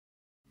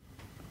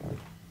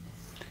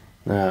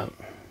Now,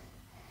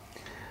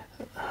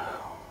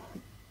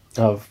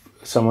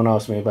 someone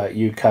asked me about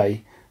UK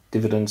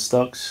dividend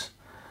stocks.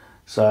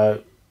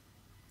 So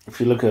if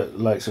you look at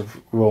likes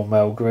of Royal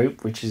Mail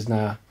Group, which is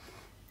now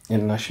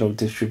International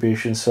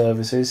Distribution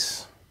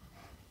Services,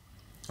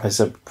 there's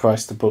a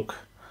price to book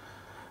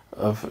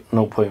of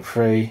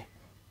 0.3,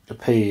 a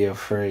PE of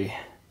 3,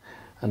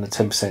 and a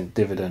 10%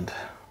 dividend.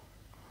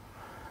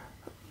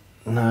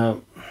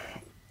 Now,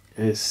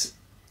 it's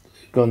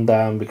gone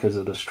down because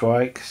of the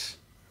strikes,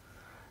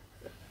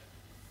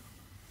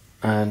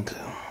 and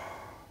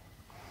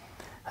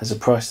has a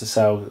price to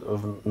sale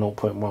of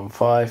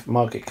 0.15,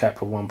 market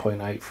cap of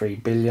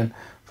 1.83 billion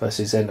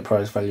versus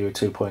enterprise value of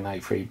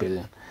 2.83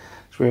 billion.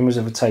 There's rumours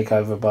of a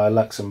takeover by a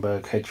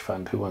Luxembourg hedge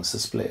fund who wants to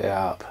split it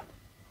up.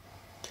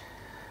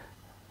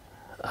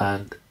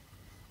 And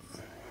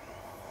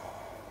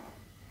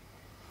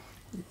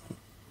the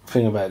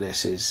thing about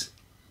this is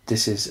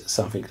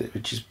something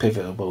which is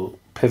pivotal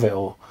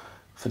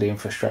for the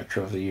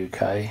infrastructure of the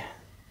UK.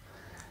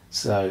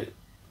 So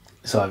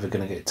it's either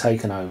going to get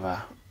taken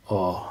over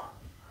or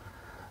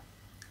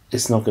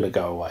it's not going to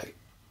go away.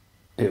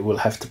 It will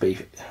have to be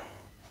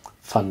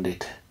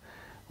funded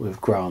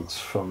with grants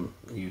from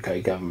the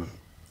UK government.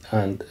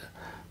 And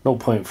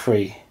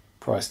 0.3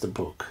 price to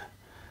book,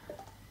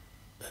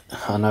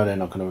 I know they're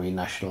not going to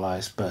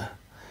renationalise, but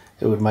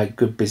it would make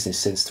good business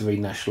sense to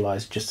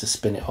renationalise just to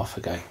spin it off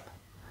again.